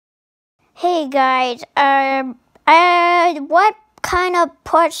Hey guys, what kind of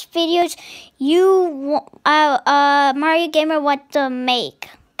plush videos MarioGamer want to make?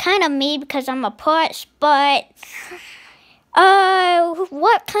 Kind of me because I'm a plush, but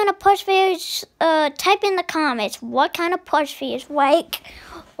what kind of plush videos? Type in the comments. What kind of plush videos?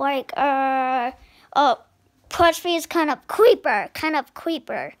 Plush videos kind of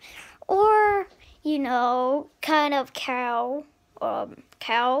creeper, or kind of cow.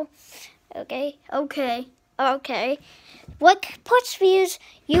 Okay. What plush videos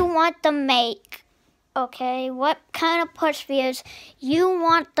you want to make? Okay, what kind of plush videos you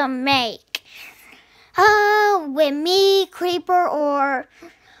want to make? With me, Creeper, or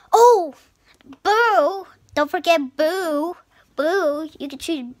Boo. Don't forget Boo. Boo, you can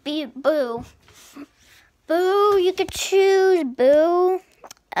choose Boo. Boo, you could choose Boo.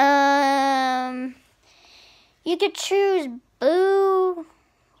 You could choose Boo.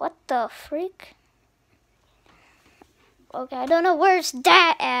 What the freak? Okay, I don't know where's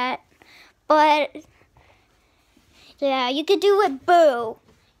that at, but yeah, you could do it Boo.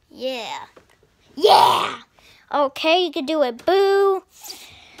 Yeah. Okay, you could do it Boo,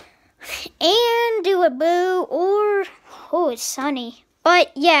 and do it Boo, or it's sunny.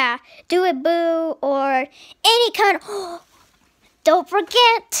 But yeah, do it Boo or any kind of. Don't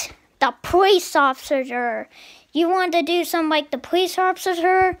forget the police officer. You want to do something like the police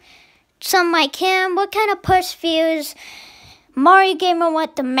officer, something like him? What kind of push views MarioGamer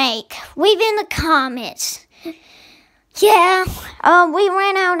want to make? Leave in the comments. Yeah, we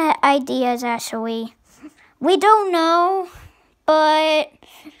ran out of ideas actually. We don't know, but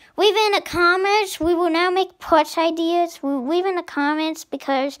leave in the comments. We will now make push ideas. Leave in the comments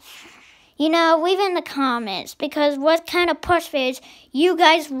because. Leave in the comments because what kind of push videos you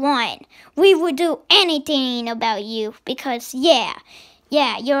guys want. We will do anything about you because, yeah,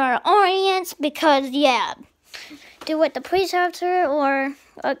 you're our audience because, do what the police officer or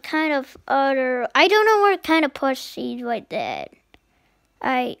a kind of other, I don't know what kind of push seeds like that.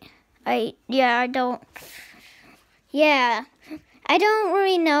 I don't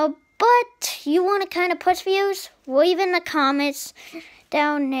really know, but you want a kind of push videos? Leave in the comments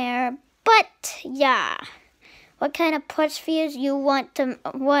down there. But yeah, what kind of plush videos you want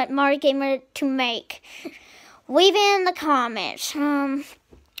MarioGamer to make? Leave it in the comments.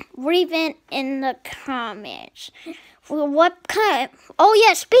 Leave it in the comments. What kind? Oh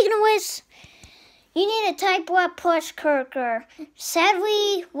yeah, speaking of which, you need to type what plush character.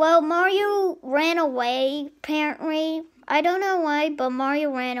 Sadly, Mario ran away. Apparently, I don't know why, but Mario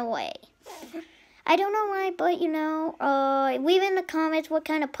ran away. I don't know why, but leave in the comments what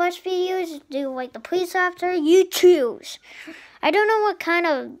kind of plush videos do like the police officer. You choose. I don't know what kind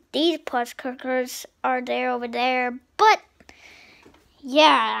of these plush characters are there over there, but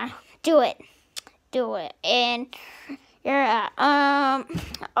yeah, do it, and yeah,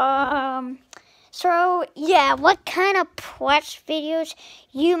 So yeah, what kind of plush videos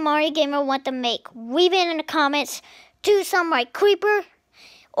you MarioGamer want to make? Leave it in the comments. Do something like Creeper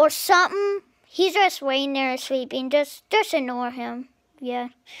or something. He's just laying there sleeping. Just ignore him. Yeah.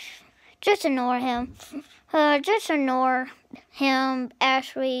 Just ignore him. Just ignore him.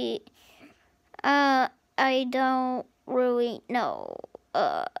 Actually, I don't really know.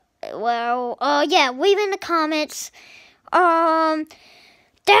 Yeah, leave in the comments. Down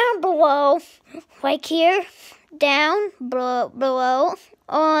below. Like here. Down below.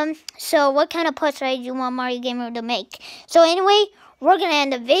 So what kind of plush videos you want MarioGamer to make? So anyway, we're going to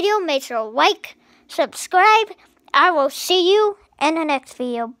end the video. Make sure to like, subscribe. I will see you in the next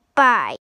video. Bye.